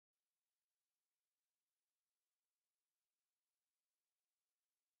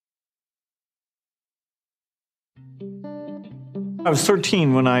I was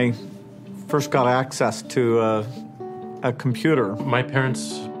 13 when I first got access to a computer. My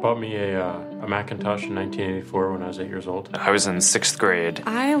parents bought me a Macintosh in 1984 when I was 8 years old. I was in 6th grade.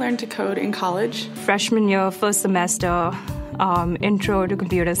 I learned to code in college. Freshman year, first semester, intro to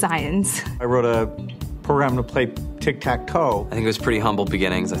computer science. I wrote a program to play tic-tac-toe. I think it was pretty humble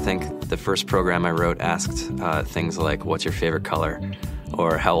beginnings. I think the first program I wrote asked things like, what's your favorite color?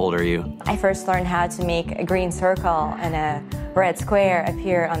 Or how old are you? I first learned how to make a green circle and a red square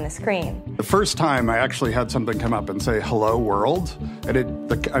appear on the screen. The first time I actually had something come up and say, hello world,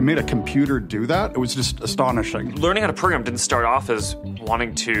 and I made a computer do that. It was just astonishing. Learning how to program didn't start off as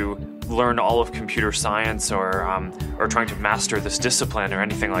wanting to learn all of computer science or trying to master this discipline or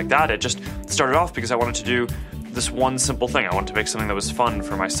anything like that. It just started off because I wanted to do this one simple thing. I wanted to make something that was fun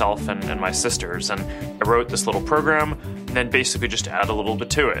for myself and my sisters. And I wrote this little program and then basically just add a little bit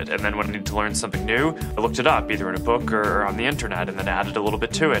to it. And then when I needed to learn something new, I looked it up either in a book or on the internet and then added a little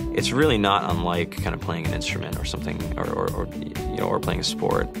bit to it. It's really not unlike kind of playing an instrument or something or playing a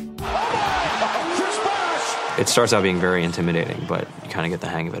sport. It starts out being very intimidating, but you kind of get the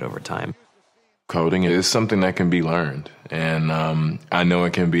hang of it over time. Coding is something that can be learned, and I know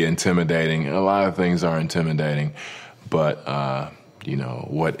it can be intimidating. A lot of things are intimidating, but,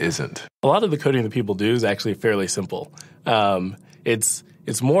 what isn't? A lot of the coding that people do is actually fairly simple. It's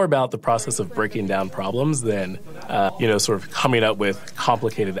more about the process of breaking down problems than, sort of coming up with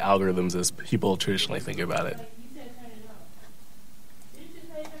complicated algorithms as people traditionally think about it.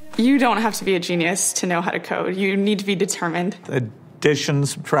 You don't have to be a genius to know how to code. You need to be determined. Addition,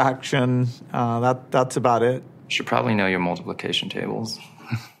 subtraction, that's about it. You should probably know your multiplication tables.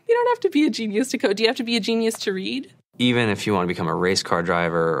 You don't have to be a genius to code. Do you have to be a genius to read? Even if you want to become a race car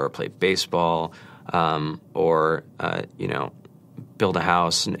driver or play baseball or build a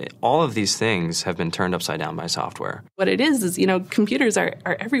house, all of these things have been turned upside down by software. What it is, computers are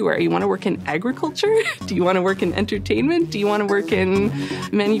everywhere. You want to work in agriculture? Do you want to work in entertainment? Do you want to work in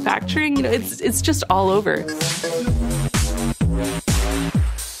manufacturing? It's just all over.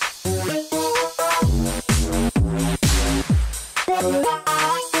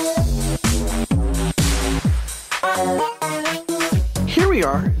 Here we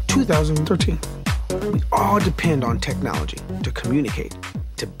are, 2013. We all depend on technology to communicate,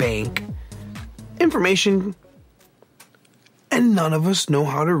 to bank, information, and none of us know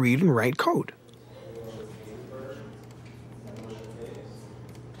how to read and write code.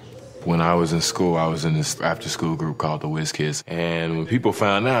 When I was in school, I was in this after-school group called the Whiz Kids. And when people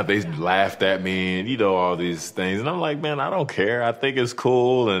found out, they laughed at me and, all these things. And I'm like, man, I don't care. I think it's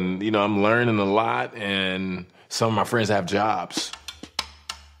cool. And, I'm learning a lot. And some of my friends have jobs.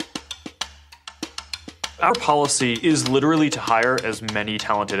 Our policy is literally to hire as many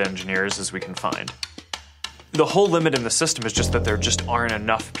talented engineers as we can find. The whole limit in the system is just that there just aren't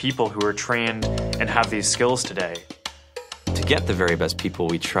enough people who are trained and have these skills today. To get the very best people,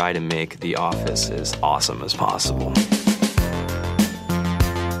 we try to make the office as awesome as possible.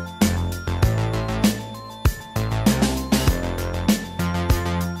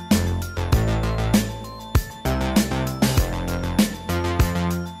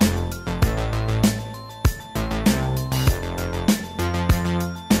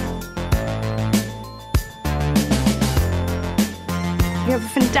 We have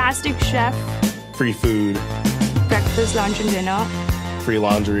a fantastic chef. Free food. Breakfast, lunch, and dinner. Free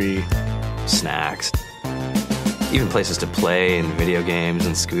laundry. Snacks. Even places to play and video games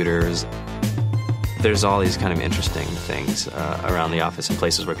and scooters. There's all these kind of interesting things around the office and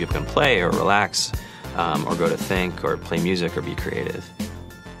places where people can play or relax or go to think or play music or be creative.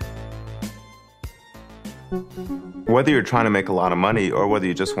 Whether you're trying to make a lot of money or whether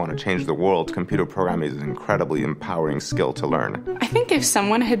you just want to change the world, computer programming is an incredibly empowering skill to learn. I think if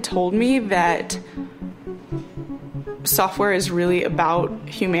someone had told me that software is really about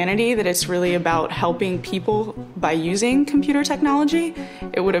humanity, that it's really about helping people by using computer technology,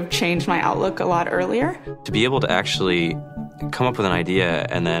 it would have changed my outlook a lot earlier. To be able to actually come up with an idea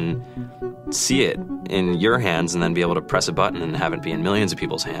and then see it in your hands and then be able to press a button and have it be in millions of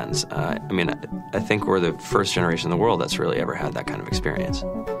people's hands. I think we're the first generation in the world that's really ever had that kind of experience.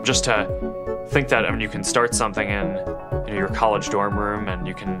 Just to think that, you can start something in your college dorm room and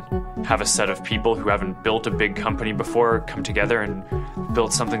you can have a set of people who haven't built a big company before come together and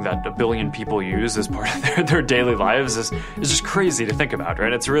build something that 1 billion people use as part of their daily lives is just crazy to think about,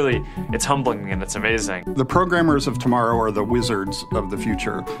 right? It's humbling and it's amazing. The programmers of tomorrow are the wizards of the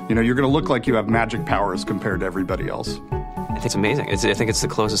future. You're going to look like you have magic powers compared to everybody else. I think it's amazing. I think it's the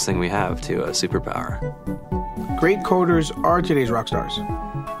closest thing we have to a superpower. Great coders are today's rock stars.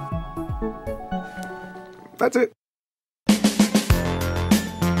 That's it.